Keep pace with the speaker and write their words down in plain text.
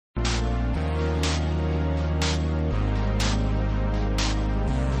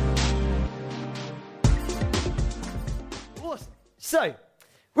So,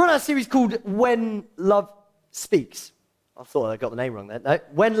 we're on our series called When Love Speaks. I thought I got the name wrong there. No,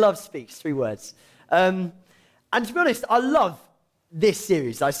 When Love Speaks, 3 words. And to be honest, I love this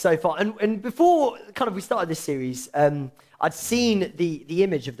series so far. And before we started this series, I'd seen the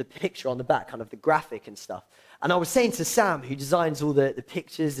image of the picture on the back, kind of the graphic and stuff. And I was saying to Sam, who designs all the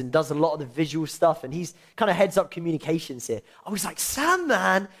pictures and does a lot of the visual stuff, and he's kind of heads up communications here. I was like, Sam,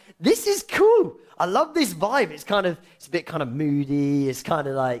 man, this is cool. I love this vibe. It's a bit kind of moody. It's kind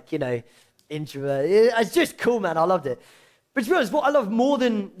of like, introvert. It's just cool, man. I loved it. But to be honest, what I love more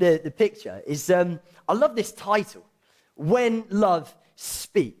than the picture is I love this title, When Love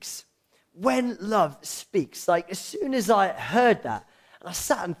Speaks. When Love Speaks. Like, as soon as I heard that, and I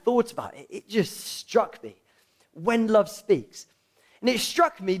sat and thought about it, it just struck me. When love speaks. And it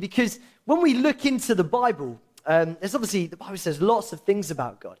struck me because when we look into the Bible, there's obviously, the Bible says lots of things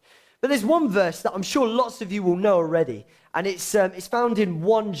about God. But there's one verse that I'm sure lots of you will know already. And it's found in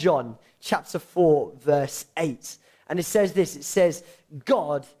 1 John chapter 4, verse 8. And it says this, it says,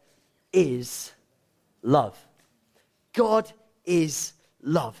 God is love. God is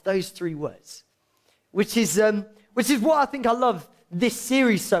love. Those 3 words. Which is what I think I love this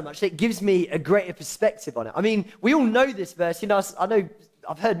series so much. It gives me a greater perspective on it. I mean, we all know this verse. I know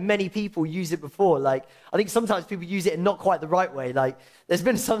I've heard many people use it before. Like, I think sometimes people use it in not quite the right way. Like, there's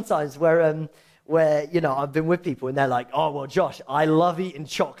been some times where I've been with people and they're like, oh, well, Josh, I love eating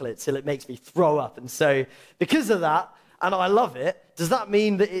chocolate till it makes me throw up. And so because of that, and I love it, does that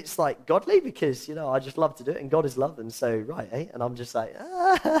mean that it's like godly? Because, I just love to do it and God is love. And so, right, eh? And I'm just like,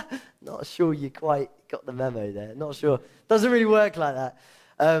 not sure you quite got the memo there. Not sure. Doesn't really work like that.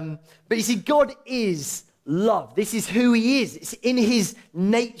 But you see, God is love. This is who he is. It's in his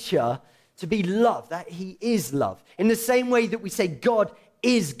nature to be love, that he is love. In the same way that we say God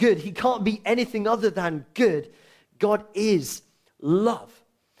is good, he can't be anything other than good. God is love.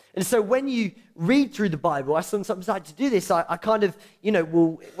 And so when you read through the Bible, I sometimes like to do this. I kind of,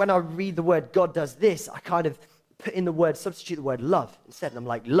 when I read the word God does this, I kind of put in the word, substitute the word love instead. And I'm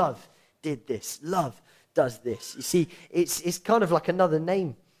like, love did this. Love does this. You see, it's kind of like another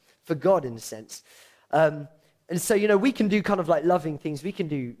name for God in a sense. And so, we can do kind of like loving things. We can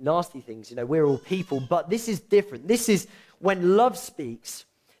do nasty things. We're all people. But this is different. This is when love speaks.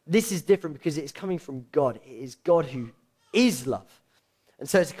 This is different because it's coming from God. It is God who is love. And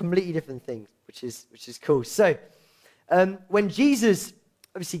so it's a completely different thing, which is cool. So when Jesus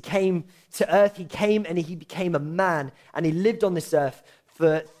obviously came to earth, he came and he became a man and he lived on this earth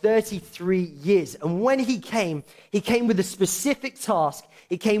for 33 years. And when he came with a specific task.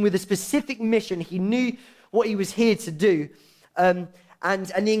 He came with a specific mission. He knew what he was here to do. And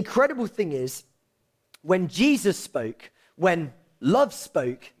the incredible thing is, when Jesus spoke, when love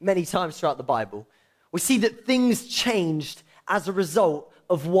spoke many times throughout the Bible, we see that things changed as a result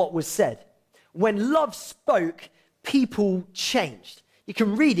of what was said. When love spoke, people changed. You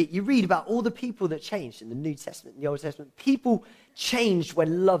can read it. You read about all the people that changed in the New Testament, in the Old Testament. People changed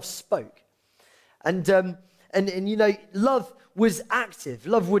when love spoke. And love was active.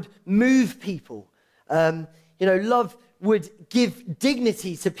 Love would move people. Love would give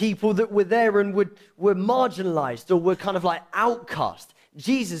dignity to people that were there and were marginalized or were kind of like outcast.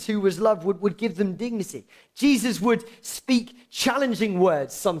 Jesus, who was love, would give them dignity. Jesus would speak challenging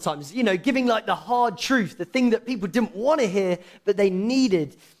words sometimes, giving like the hard truth, the thing that people didn't want to hear, but they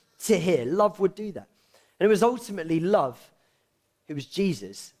needed to hear. Love would do that. And it was ultimately love, who was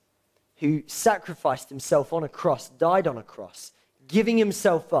Jesus, who sacrificed himself on a cross, died on a cross, giving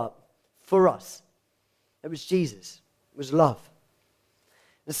himself up for us. It was Jesus. It was love.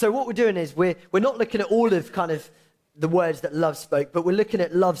 And so what we're doing is we're not looking at all of kind of the words that love spoke, but we're looking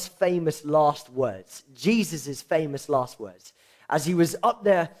at love's famous last words, Jesus' famous last words. As he was up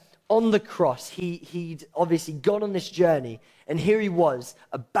there on the cross, he'd obviously gone on this journey, and here he was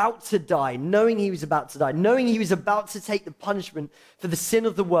about to die, knowing he was about to die, knowing he was about to take the punishment for the sin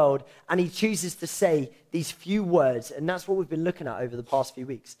of the world, and he chooses to say these few words, and that's what we've been looking at over the past few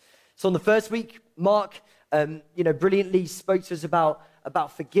weeks. So on the first week, Mark, brilliantly spoke to us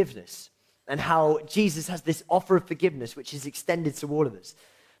about forgiveness, and how Jesus has this offer of forgiveness, which is extended to all of us.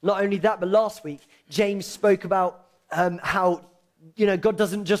 Not only that, but last week, James spoke about how, God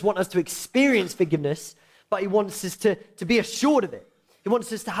doesn't just want us to experience forgiveness, but he wants us to be assured of it. He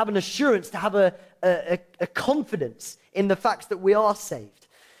wants us to have an assurance, to have a confidence in the facts that we are saved.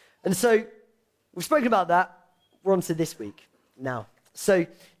 And so we've spoken about that. We're on to this week now. So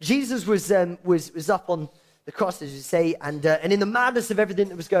Jesus was up on the cross, as you say, and in the madness of everything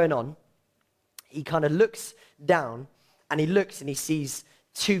that was going on, he kind of looks down and he looks and he sees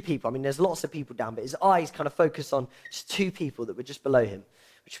two people. I mean, there's lots of people down, but his eyes kind of focus on just two people that were just below him,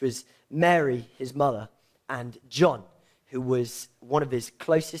 which was Mary, his mother, and John, who was one of his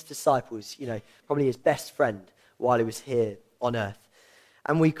closest disciples, probably his best friend while he was here on earth.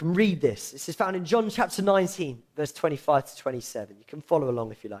 And we can read this. This is found in John chapter 19, verse 25 to 27. You can follow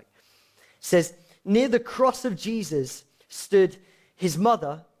along if you like. It says, near the cross of Jesus stood his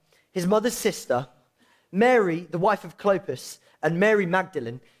mother's sister, Mary, the wife of Clopas, and Mary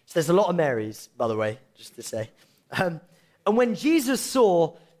Magdalene. So there's a lot of Marys, by the way, just to say. And when Jesus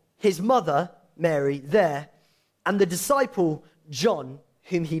saw his mother, Mary, there, and the disciple, John,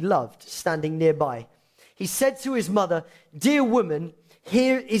 whom he loved, standing nearby, he said to his mother, dear woman,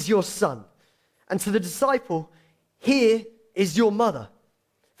 here is your son. And to the disciple, here is your mother.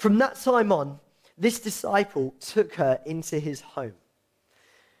 From that time on, this disciple took her into his home.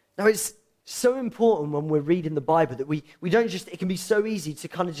 Now, it's so important when we're reading the Bible that we don't just, it can be so easy to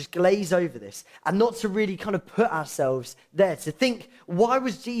kind of just glaze over this and not to really kind of put ourselves there, to think, why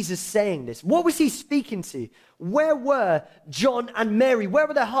was Jesus saying this? What was he speaking to? Where were John and Mary? Where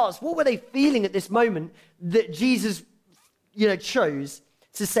were their hearts? What were they feeling at this moment that Jesus, chose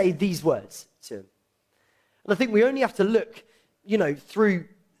to say these words to him? And I think we only have to look, through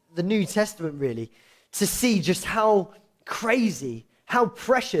the New Testament really, to see just how crazy, how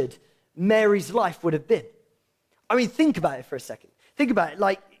pressured Mary's life would have been. I mean, think about it for a second. Think about it,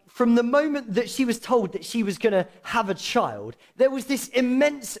 like, from the moment that she was told that she was going to have a child, there was this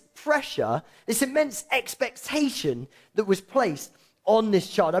immense pressure, this immense expectation that was placed on this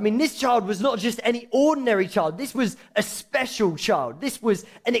child. I mean, this child was not just any ordinary child. This was a special child. This was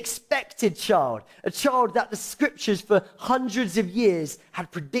an expected child, a child that the scriptures for hundreds of years had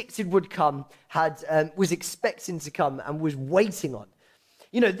predicted would come, was expecting to come, and was waiting on.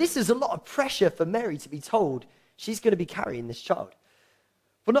 This is a lot of pressure for Mary to be told she's going to be carrying this child.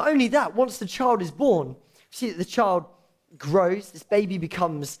 But not only that, once the child is born, you see that the child grows, this baby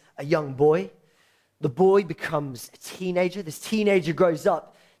becomes a young boy. The boy becomes a teenager. This teenager grows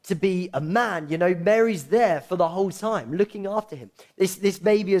up to be a man. Mary's there for the whole time, looking after him. This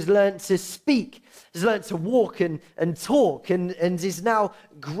baby has learned to speak, has learned to walk and talk, and is now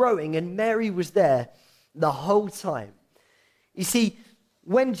growing. And Mary was there the whole time. You see,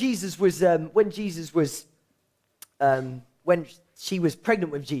 when she was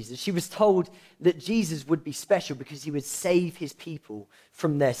pregnant with Jesus, she was told that Jesus would be special because he would save his people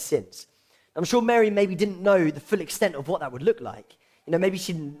from their sins. I'm sure Mary maybe didn't know the full extent of what that would look like. Maybe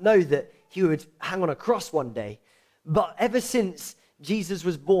she didn't know that he would hang on a cross one day. But ever since Jesus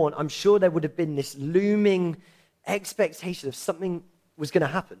was born, I'm sure there would have been this looming expectation of something was going to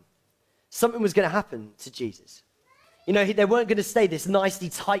happen. Something was going to happen to Jesus. They weren't going to stay this nicely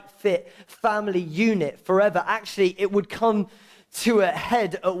tight-fit family unit forever. Actually, it would come to a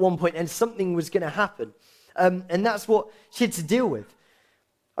head at one point, and something was going to happen. And that's what she had to deal with.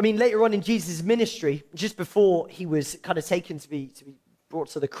 I mean, later on in Jesus' ministry, just before he was kind of taken to be brought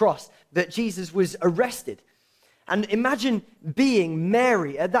to the cross, that Jesus was arrested. And imagine being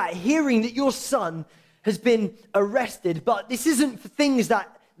Mary at that, hearing that your son has been arrested, but this isn't for things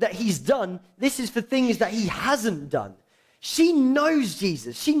that he's done. This is for things that he hasn't done. She knows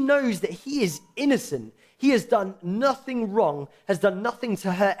Jesus. She knows that he is innocent. He has done nothing wrong, has done nothing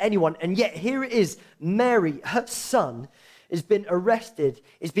to hurt anyone. And yet here it is, Mary, her son, is being arrested,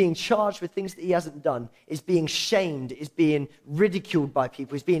 is being charged with things that he hasn't done, is being shamed, is being ridiculed by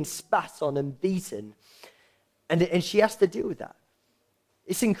people, is being spat on and beaten. And she has to deal with that.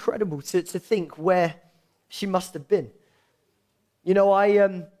 It's incredible to think where she must have been.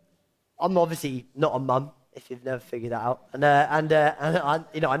 I'm obviously not a mum, if you've never figured that out, and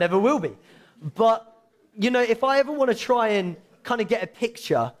I never will be. But if I ever want to try and kind of get a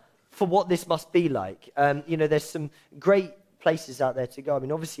picture for what this must be like, there's some great places out there to go. I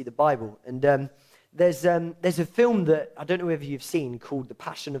mean, obviously the Bible, and there's a film that I don't know whether you've seen called The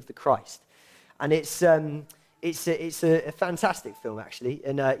Passion of the Christ, and it's a fantastic film actually,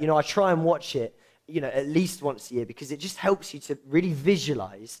 and I try and watch it at least once a year because it just helps you to really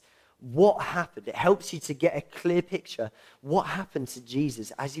visualize what happened. It helps you to get a clear picture what happened to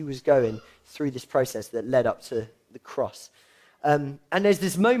Jesus as he was going through this process that led up to the cross. And there's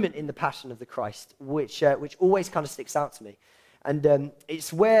this moment in the Passion of the Christ which always kind of sticks out to me, and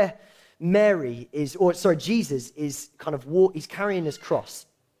it's where Jesus is kind of he's carrying his cross,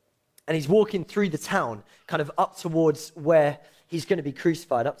 and he's walking through the town, kind of up towards where he's going to be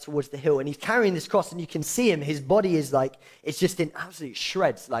crucified, up towards the hill, and he's carrying this cross, and you can see him. His body is like, it's just in absolute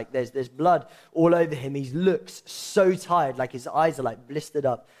shreds. Like there's blood all over him. He looks so tired, like his eyes are like blistered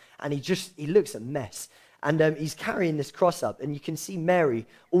up, and he looks a mess. And he's carrying this cross up, and you can see Mary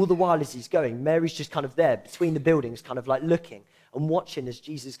all the while as he's going. Mary's just kind of there between the buildings, kind of like looking and watching as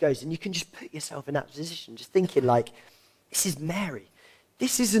Jesus goes. And you can just put yourself in that position, just thinking like, this is Mary.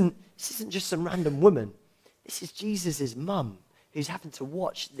 This isn't just some random woman. This is Jesus' mum who's having to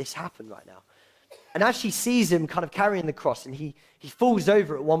watch this happen right now. And as she sees him kind of carrying the cross, and he falls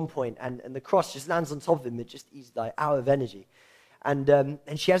over at one point, and the cross just lands on top of him, he's like out of energy. And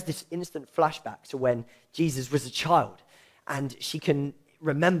she has this instant flashback to when Jesus was a child. And she can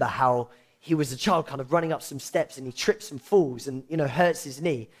remember how he was a child kind of running up some steps, and he trips and falls and, hurts his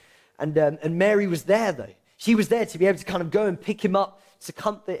knee. And Mary was there, though. She was there to be able to kind of go and pick him up, to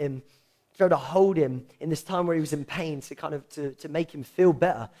comfort him, to be able to hold him in this time where he was in pain, to kind of to make him feel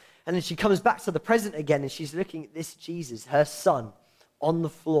better. And then she comes back to the present again, and she's looking at this Jesus, her son, on the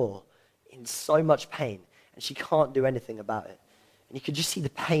floor in so much pain, and she can't do anything about it. And you can just see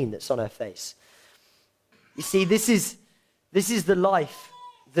the pain that's on her face. You see, this is the life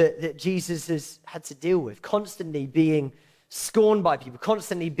that Jesus has had to deal with, constantly being scorned by people,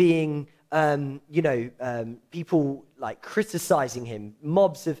 constantly being, people like criticizing him,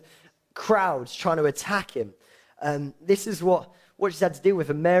 mobs of crowds trying to attack him. This is what she's had to deal with.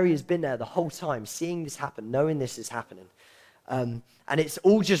 And Mary has been there the whole time, seeing this happen, knowing this is happening. And it's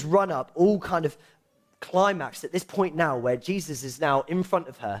all just run up, all kind of climaxed at this point now where Jesus is now in front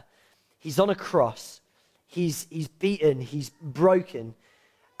of her. He's on a cross. He's beaten. He's broken.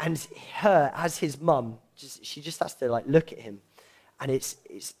 And her, as his mum, she just has to like look at him. And it's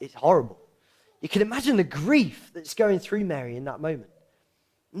horrible. You can imagine the grief that's going through Mary in that moment.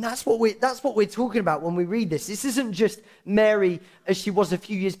 And that's what we're talking about when we read this. This isn't just Mary as she was a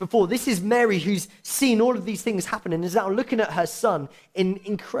few years before. This is Mary who's seen all of these things happen and is now looking at her son in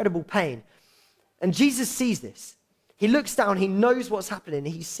incredible pain. And Jesus sees this. He looks down, he knows what's happening,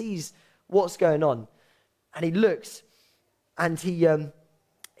 he sees what's going on. And he looks and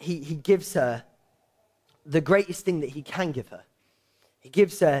he gives her the greatest thing that he can give her. He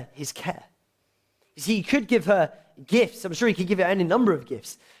gives her his care. You see, he could give her gifts. I'm sure he could give her any number of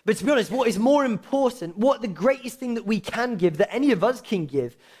gifts. But to be honest, what is more important, what the greatest thing that we can give, that any of us can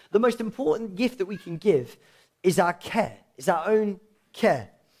give, the most important gift that we can give is our care, is our own care.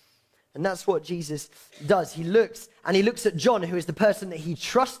 And that's what Jesus does. He looks at John, who is the person that he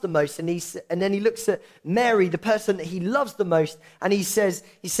trusts the most, and then he looks at Mary, the person that he loves the most, and he says,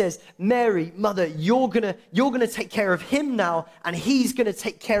 Mary, mother, you're gonna take care of him now, and he's gonna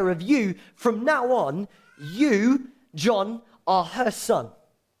take care of you. From now on, you, John, are her son,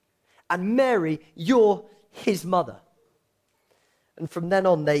 and Mary, you're his mother. And from then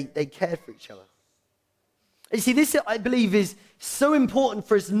on, they cared for each other. You see, this, I believe, is so important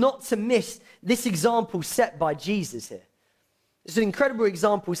for us not to miss this example set by Jesus here. It's an incredible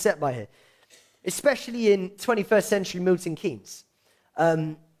example set by here, especially in 21st century Milton Keynes.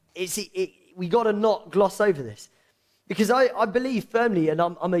 We got to not gloss over this, because I believe firmly, and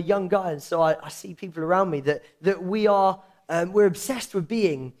I'm a young guy, and so I see people around me that we're obsessed with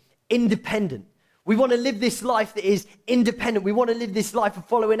being independent. We want to live this life that is independent. We want to live this life of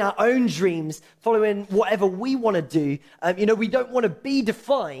following our own dreams, following whatever we want to do. We don't want to be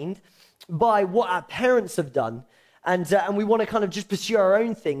defined by what our parents have done. And we want to kind of just pursue our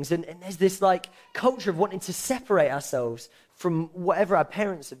own things. And there's this like culture of wanting to separate ourselves from whatever our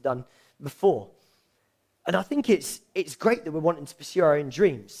parents have done before. And I think it's great that we're wanting to pursue our own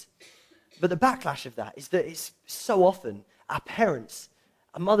dreams. But the backlash of that is that it's so often our parents,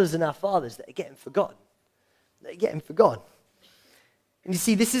 our mothers and our fathers, that are getting forgotten. They're getting forgotten. And you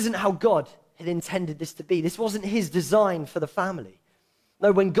see, this isn't how God had intended this to be. This wasn't his design for the family.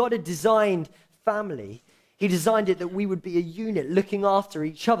 No, when God had designed family, he designed it that we would be a unit looking after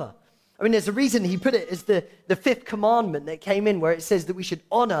each other. I mean, there's a reason he put it as the fifth commandment that came in, where it says that we should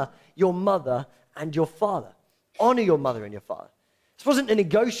honor your mother and your father. Honor your mother and your father. This wasn't a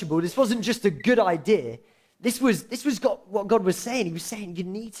negotiable. This wasn't just a good idea. This was what God was saying. He was saying, you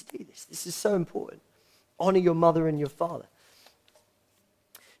need to do this. This is so important. Honor your mother and your father.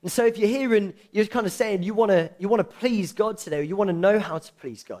 And so if you're here and you're kind of saying you want to please God today, or you want to know how to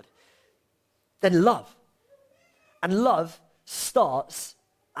please God, then love. And love starts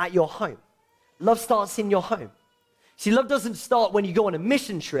at your home. Love starts in your home. See, love doesn't start when you go on a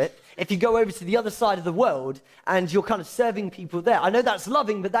mission trip, if you go over to the other side of the world and you're kind of serving people there. I know that's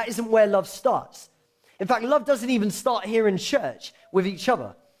loving, but that isn't where love starts. In fact, love doesn't even start here in church with each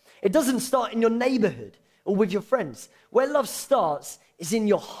other. It doesn't start in your neighborhood or with your friends. Where love starts is in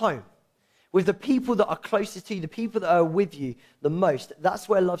your home, with the people that are closest to you, the people that are with you the most. That's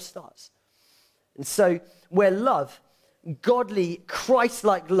where love starts. And so where love godly,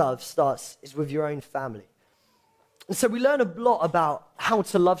 Christ-like love starts is with your own family. And so we learn a lot about how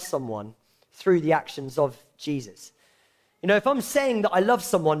to love someone through the actions of Jesus. You know, if I'm saying that I love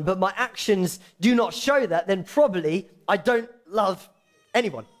someone, but my actions do not show that, then probably I don't love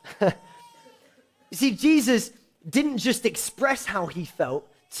anyone. You see, Jesus didn't just express how he felt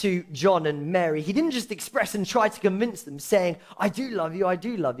to John and Mary. He didn't just express and try to convince them, saying, I do love you, I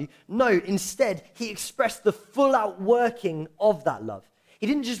do love you. No, instead, he expressed the full outworking of that love. He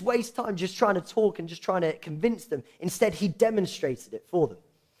didn't just waste time just trying to talk and just trying to convince them. Instead, he demonstrated it for them.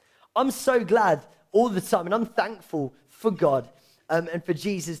 I'm so glad all the time, and I'm thankful for God and for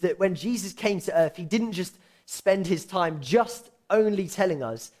Jesus, that when Jesus came to earth, he didn't just spend his time just only telling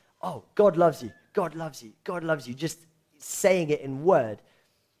us, oh, God loves you, God loves you, God loves you, just saying it in word.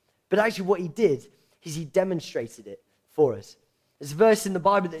 But actually what he did is he demonstrated it for us. There's a verse in the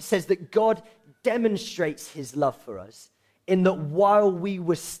Bible that says that God demonstrates his love for us in that while we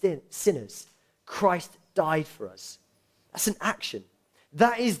were sinners, Christ died for us. That's an action.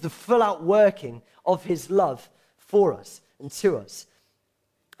 That is the full outworking of his love for us and to us.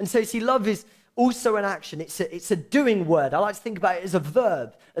 And so you see, love is also an action. It's a doing word. I like to think about it as a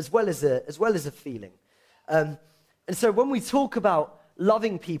verb as well as a feeling. And so when we talk about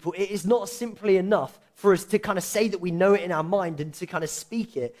loving people, it is not simply enough for us to kind of say that we know it in our mind and to kind of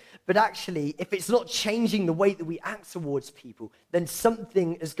speak it. But actually, if it's not changing the way that we act towards people, then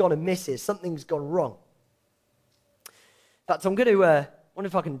something has gone amiss here. Something's gone wrong. In fact, I'm going to wonder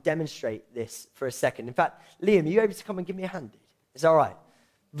if I can demonstrate this for a second. In fact, Liam, are you able to come and give me a hand, dude? Is that all right?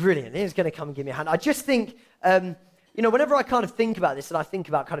 Brilliant. Liam's going to come and give me a hand. I just think, whenever I kind of think about this and I think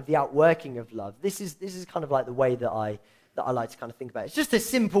about kind of the outworking of love, this is kind of like the way that I like to kind of think about it. It's just a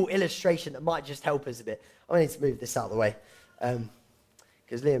simple illustration that might just help us a bit. I need to move this out of the way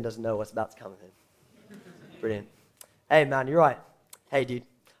because Liam doesn't know what's about to come with him. Brilliant. Hey, man, you're right. Hey, dude.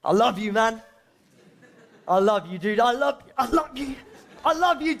 I love you, man. I love you, dude. I love you. I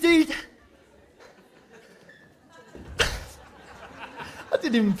love you, dude. I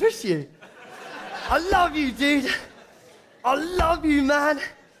didn't even push you. I love you, dude. I love you, man.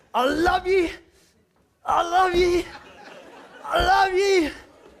 I love you. I love you. I love you.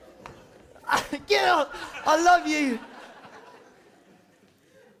 Get up. I love you.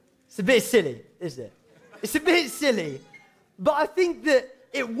 It's a bit silly, isn't it? It's a bit silly. But I think that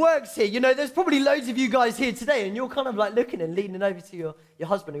it works here. You know, there's probably loads of you guys here today, and you're kind of like looking and leaning over to your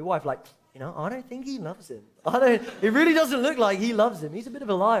husband or your wife like, I don't think he loves him. It really doesn't look like he loves him. He's a bit of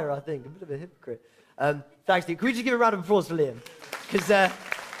a liar, I think, a bit of a hypocrite. Thanks, Steve. Can we just give a round of applause for Liam? Because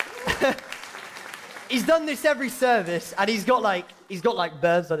he's done this every service, and he's got like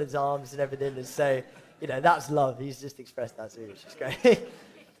burns on his arms and everything, and so, that's love. He's just expressed that to me, which is great.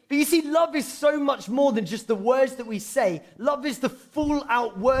 But you see, love is so much more than just the words that we say. Love is the full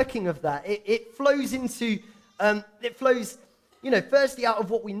outworking of that. It flows into, firstly out of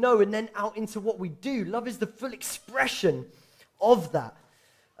what we know and then out into what we do. Love is the full expression of that.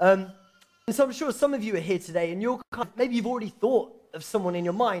 And so I'm sure some of you are here today and maybe you've already thought of someone in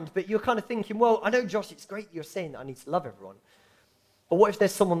your mind, but you're kind of thinking, well, I know, Josh, it's great you're saying that I need to love everyone. But what if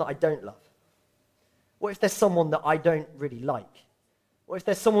there's someone that I don't love? What if there's someone that I don't really like? What if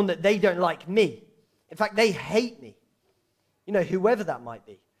there's someone that they don't like me? In fact, they hate me. Whoever that might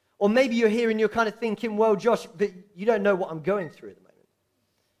be. Or maybe you're here and you're kind of thinking, well, Josh, but you don't know what I'm going through at the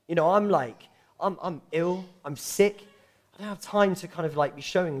moment. I'm ill, I'm sick. I don't have time to kind of be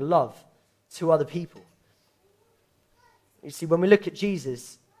showing love to other people. You see, when we look at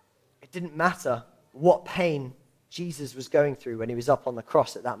Jesus, it didn't matter what pain Jesus was going through when he was up on the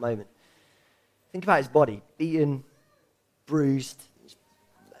cross at that moment. Think about his body, beaten, bruised,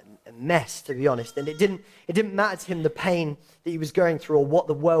 a mess, to be honest. And it didn't matter to him the pain that he was going through or what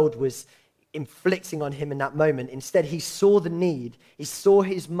the world was inflicting on him in that moment. Instead, he saw the need. He saw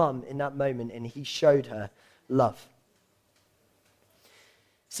his mum in that moment, and he showed her love.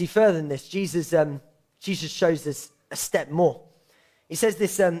 See, further than this, Jesus shows us a step more. He says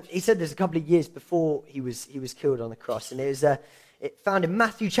this. He said this a couple of years before he was killed on the cross, and it found in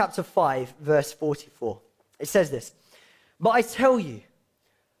Matthew chapter 5, verse 44. It says this: "But I tell you,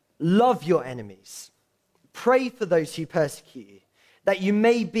 love your enemies, pray for those who persecute you, that you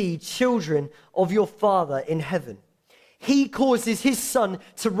may be children of your Father in heaven. He causes his sun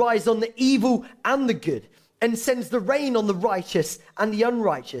to rise on the evil and the good, and sends the rain on the righteous and the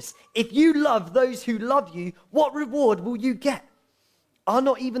unrighteous. If you love those who love you, what reward will you get? Are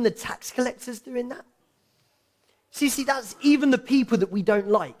not even the tax collectors doing that?" So you see, that's even the people that we don't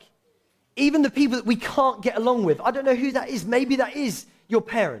like. Even the people that we can't get along with. I don't know who that is. Maybe that is your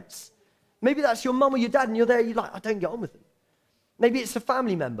parents. Maybe that's your mum or your dad, and you're there, you're like, I don't get on with them. Maybe it's a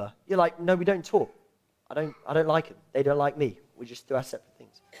family member. You're like, no, we don't talk. I don't like them. They don't like me. We just do our separate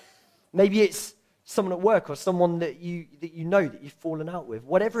things. Maybe it's someone at work or someone that you know that you've fallen out with.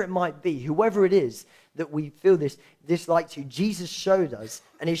 Whatever it might be, whoever it is that we feel this dislike to, Jesus showed us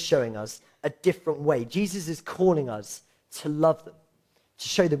and is showing us a different way. Jesus is calling us to love them, to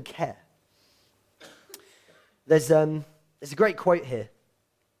show them care. There's a great quote here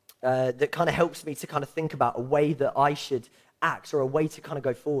that kind of helps me to kind of think about a way that I should act or a way to kind of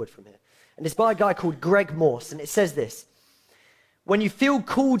go forward from here. And it's by a guy called Greg Morse, and it says this: when you feel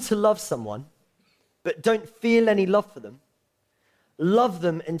called to love someone, but don't feel any love for them, love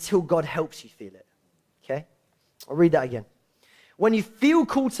them until God helps you feel it. Okay? I'll read that again. When you feel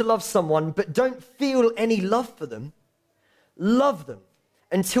called to love someone, but don't feel any love for them, love them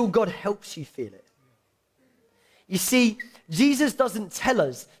until God helps you feel it. You see, Jesus doesn't tell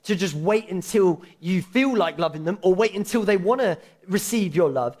us to just wait until you feel like loving them or wait until they want to receive your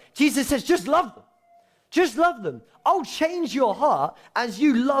love. Jesus says, just love them. Just love them. I'll change your heart as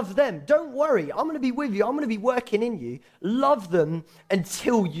you love them. Don't worry. I'm going to be with you. I'm going to be working in you. Love them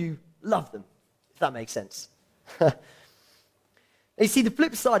until you love them, if that makes sense. You see, the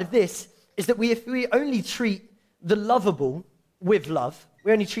flip side of this is that if we only treat the lovable with love,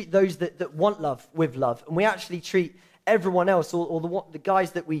 we only treat those that want love with love, and we actually treat everyone else, or the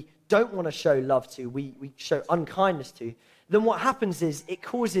guys that we don't want to show love to, we show unkindness to, then what happens is it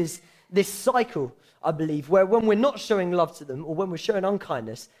causes this cycle, I believe, where when we're not showing love to them or when we're showing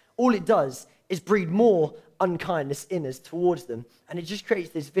unkindness, all it does is breed more unkindness in us towards them, and it just creates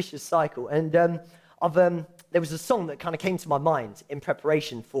this vicious cycle. And there was a song that kind of came to my mind in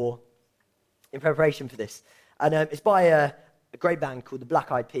preparation for this, and it's by a great band called the Black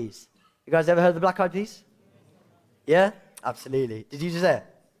Eyed Peas. You guys ever heard of the Black Eyed Peas? Yeah? Absolutely. Did you just say it?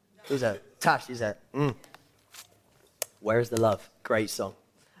 Who's that? Tash, you said Where's the Love? Great song.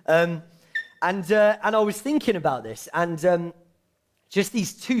 And I was thinking about this, and just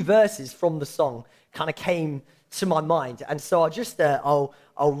these two verses from the song kind of came to my mind. And so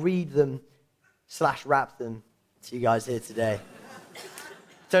I'll read them / rap them to you guys here today.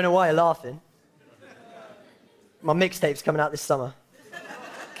 Don't know why you're laughing. My mixtape's coming out this summer.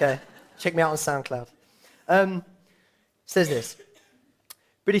 Okay, check me out on SoundCloud. It says this: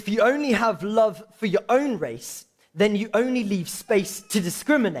 but if you only have love for your own race, then you only leave space to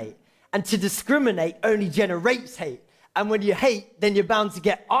discriminate. And to discriminate only generates hate. And when you hate, then you're bound to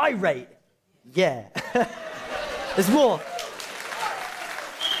get irate. Yeah. There's more.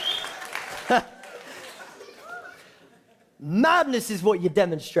 Madness is what you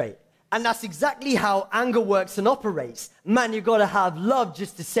demonstrate. And that's exactly how anger works and operates. Man, you gotta have love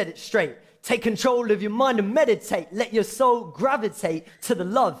just to set it straight. Take control of your mind and meditate. Let your soul gravitate to the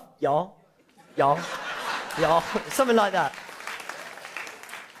love, y'all. Y'all. Something like that.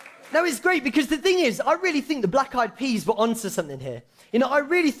 Now, it's great because the thing is, I really think the Black Eyed Peas were onto something here. You know, I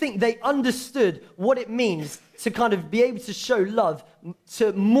really think they understood what it means to kind of be able to show love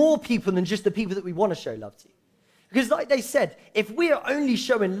to more people than just the people that we want to show love to. Because like they said, if we are only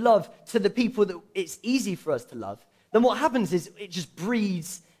showing love to the people that it's easy for us to love, then what happens is it just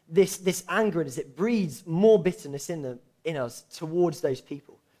breeds this anger in us. It breeds more bitterness in us towards those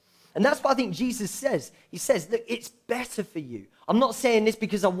people. And that's what I think Jesus says. He says, look, it's better for you. I'm not saying this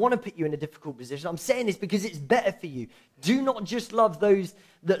because I want to put you in a difficult position. I'm saying this because it's better for you. Do not just love those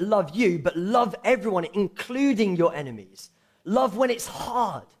that love you, but love everyone, including your enemies. Love when it's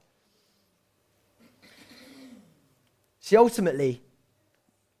hard. See, ultimately,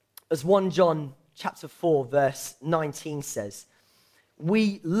 as 1 John chapter 4, verse 19 says,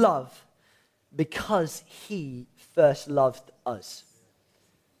 we love because he first loved us.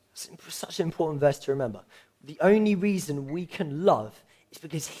 It's such an important verse to remember. The only reason we can love is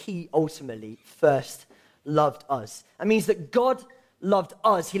because he ultimately first loved us. That means that God loved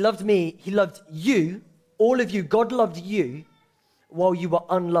us. He loved me. He loved you, all of you. God loved you while you were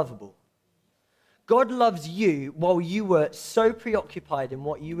unlovable. God loves you while you were so preoccupied in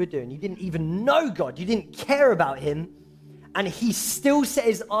what you were doing. You didn't even know God. You didn't care about him. And he still set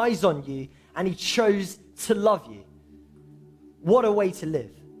his eyes on you and he chose to love you. What a way to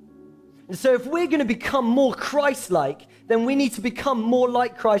live. And so if we're going to become more Christ-like, then we need to become more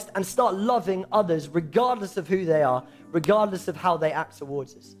like Christ and start loving others regardless of who they are, regardless of how they act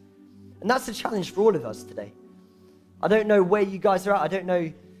towards us. And that's the challenge for all of us today. I don't know where you guys are at. I don't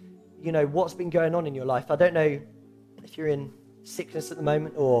know, what's been going on in your life. I don't know if you're in sickness at the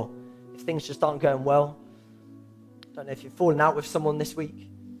moment or if things just aren't going well. I don't know if you've fallen out with someone this week.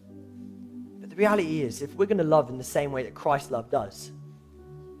 But the reality is, if we're going to love in the same way that Christ loved us,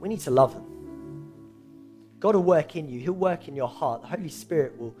 we need to love them. God will work in you. He'll work in your heart. The Holy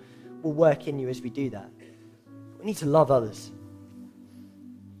Spirit will work in you as we do that. We need to love others.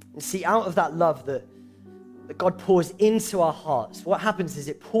 And see, out of that love that God pours into our hearts, what happens is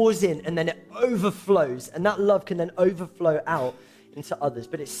it pours in and then it overflows, and that love can then overflow out into others.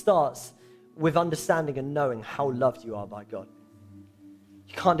 But it starts with understanding and knowing how loved you are by God.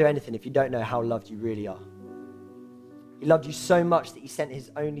 You can't do anything if you don't know how loved you really are. He loved you so much that he sent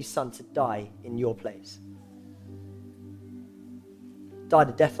his only son to die in your place. Died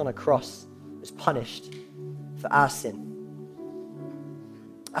a death on a cross, was punished for our sin.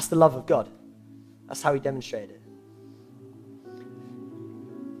 That's the love of God. That's how he demonstrated it.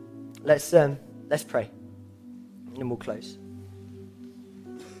 Let's pray, and then we'll close.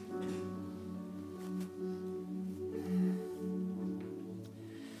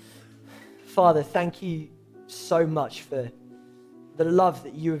 Father, thank you so much for the love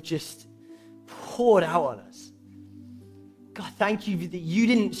that you have just poured out on us. God, thank you that you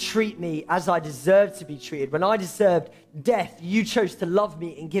didn't treat me as I deserved to be treated. When I deserved death, you chose to love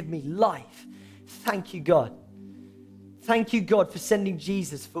me and give me life. Thank you, God. Thank you, God, for sending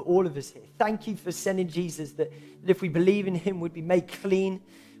Jesus for all of us here. Thank you for sending Jesus that if we believe in him, we'd be made clean,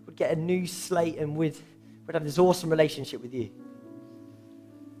 we'd get a new slate, and we'd have this awesome relationship with you.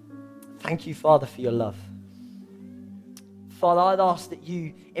 Thank you, Father, for your love. Father, I'd ask that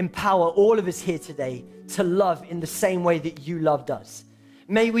you empower all of us here today to love in the same way that you loved us.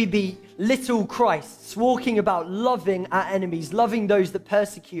 May we be little Christs, walking about loving our enemies, loving those that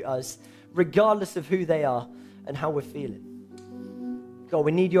persecute us, regardless of who they are and how we're feeling. God,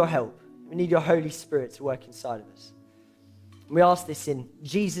 we need your help. We need your Holy Spirit to work inside of us. And we ask this in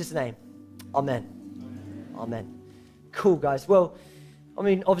Jesus' name. Amen. Amen. Cool, guys. Well, I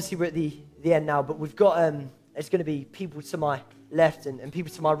mean, obviously we're at the end now, but we've got, there's going to be people to my left and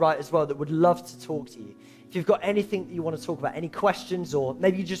people to my right as well that would love to talk to you. If you've got anything that you want to talk about, any questions, or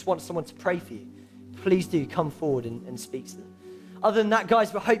maybe you just want someone to pray for you, please do come forward and speak to them. Other than that,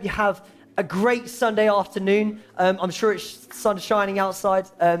 guys, we hope you have a great Sunday afternoon. I'm sure it's sun shining outside,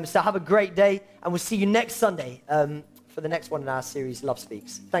 so have a great day, and we'll see you next Sunday for the next one in our series, Love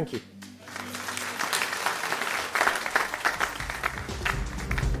Speaks. Thank you.